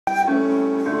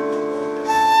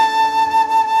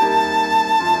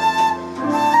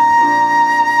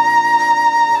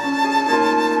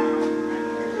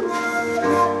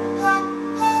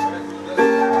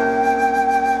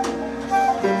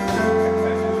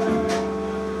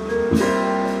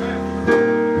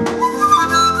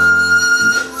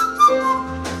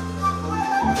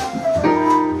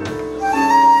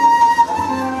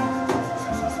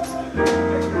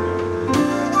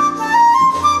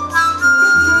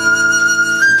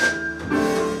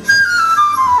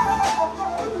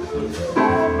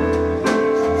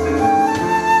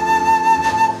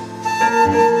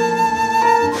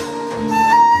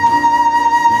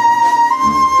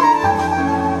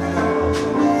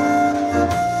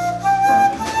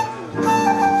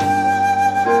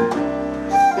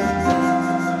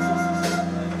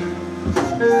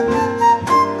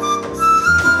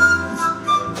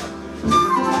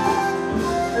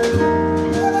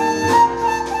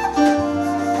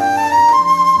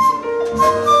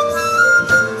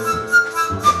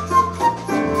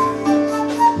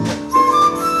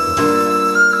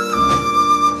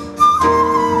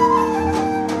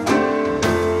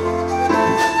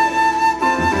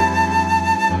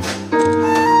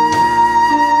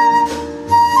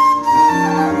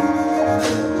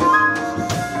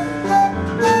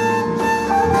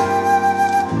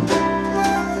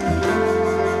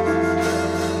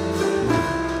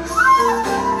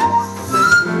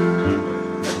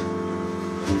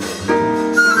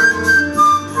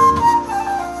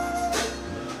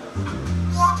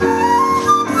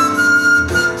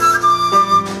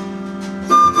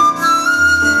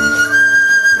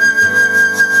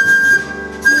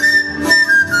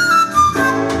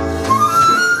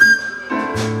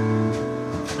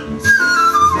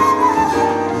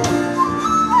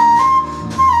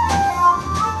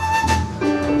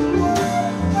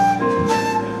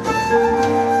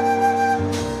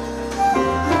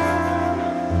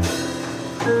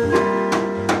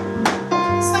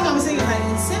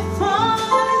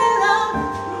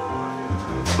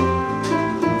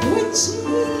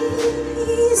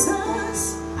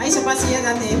sais pas s'il y a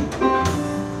d'année.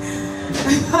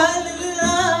 Fall in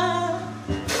love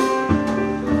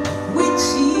with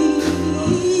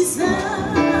Jesus.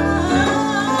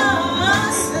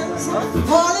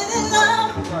 Falling in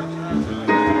love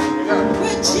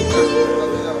with Jesus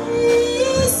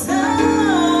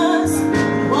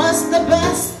was the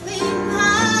best thing I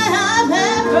have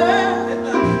ever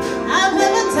done.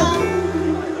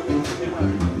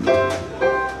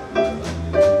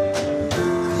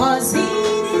 'Cause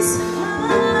in His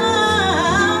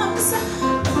house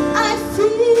I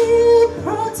feel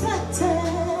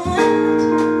protected.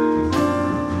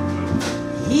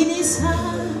 In His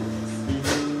house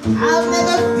I've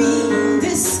never been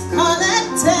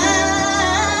disconnected.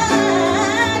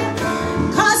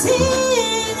 'Cause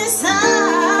in His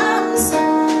house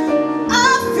I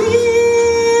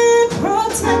feel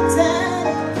protected.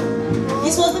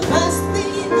 This was the best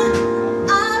thing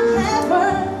I've ever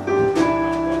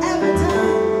done.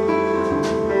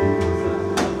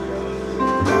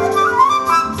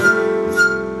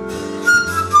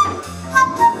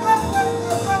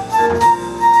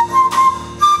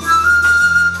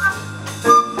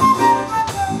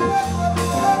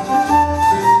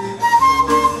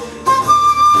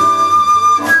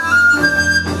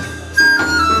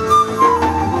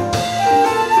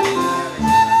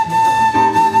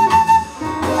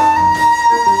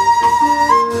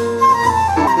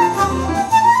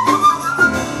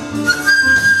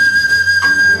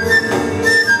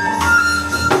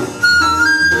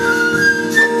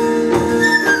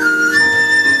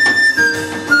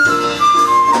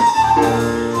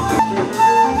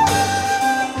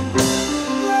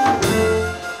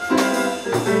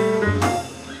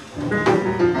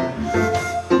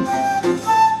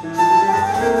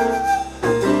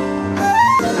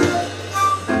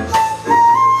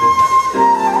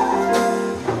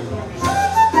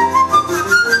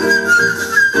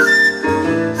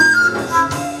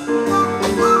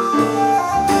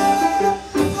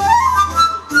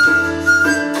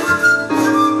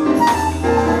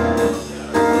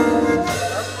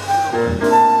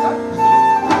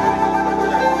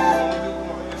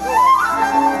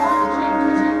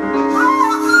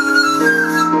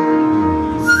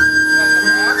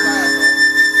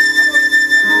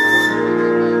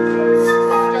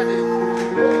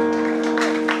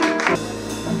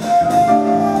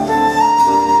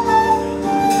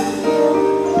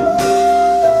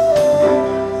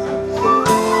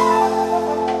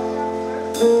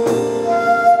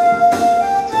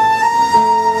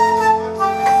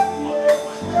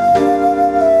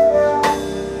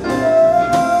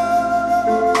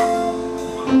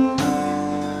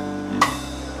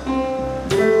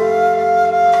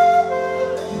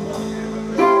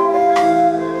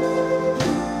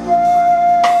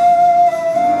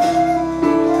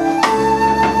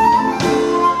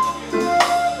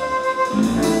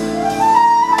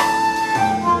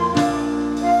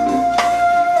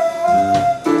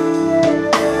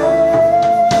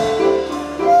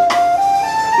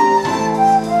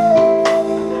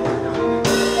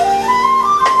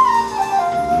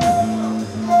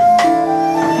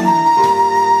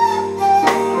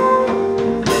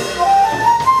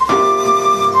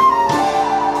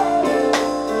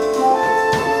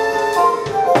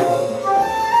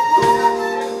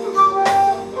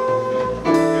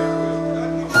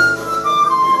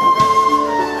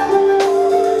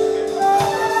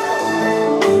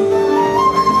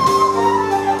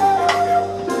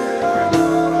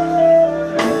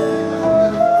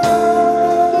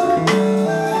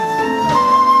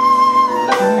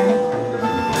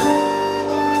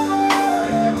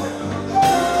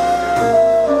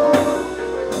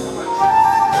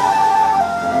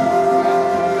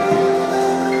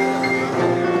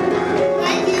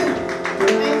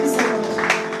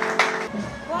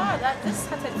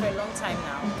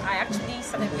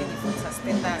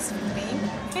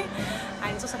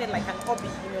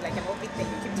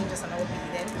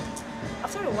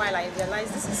 After a while, I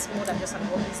realized this is more than just an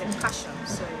hobby, it's a passion.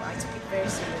 So I took it very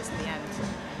seriously, and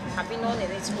I've been on it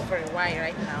for a while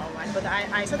right now. But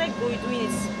I started doing it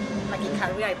like a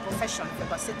career, a profession for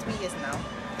about 3 years now.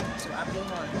 So I've been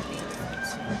on it.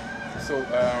 So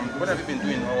what have you been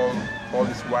doing all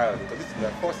this while? Because this is my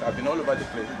first, I've been all over the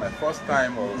place. It's my first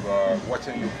time of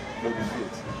watching you blow the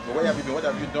flute. So where have you been? What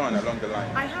have you done along the line?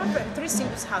 I have 3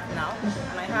 singles out now,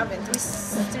 and I have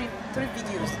three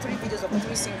videos of the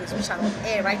 3 singles which are on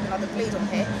air right now. They play it on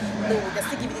air, though they're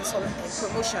still giving it some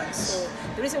promotion. So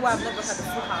the reason why I've not got the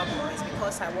full album is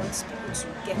because I want people to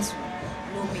get to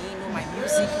know me, know my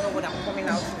music, know what I'm coming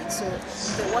out with. So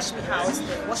they watch me out,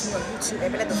 they watch me on YouTube,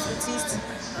 Ebele the Flutist,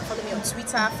 and follow me on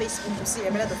Twitter, Facebook, you see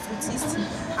Ebele the Flutist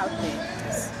out there.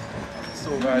 Yes.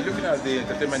 So looking at the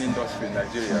entertainment industry in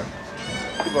Nigeria,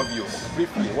 both of you,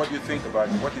 briefly, what do you think about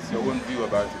it? What is your own view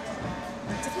about it?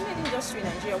 Entertainment industry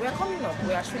in Nigeria, we are coming up.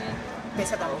 We are actually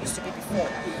better than we used to be before.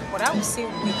 But I would say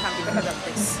we can be better than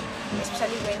this,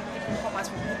 especially when people come out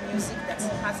with good music that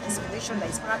has inspiration, that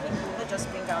inspires people, not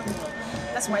just bring out,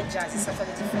 That's why jazz is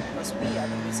certainly different, because we are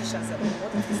the musicians that we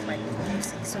want this like good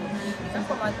music. So you can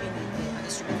come out being an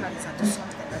instrumentalist and do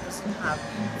something that doesn't have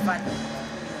value.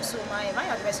 So my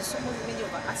advice is so many of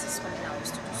our artists coming out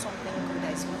is to do something good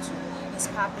that is going to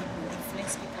inspire people,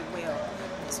 influence people well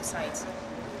in the society.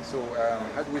 So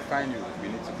how do we find you? We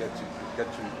need to get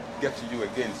to you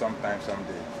again sometime,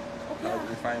 someday. Okay. How do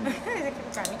we find you?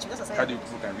 People can reach me. How do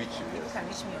people can reach you? People can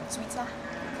reach me on Twitter.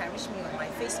 You can reach me on my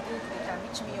Facebook. You can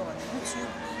reach me on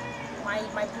YouTube. My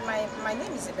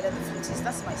name is Ebele the Flutist.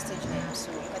 That's my stage name.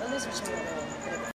 So you can always reach me on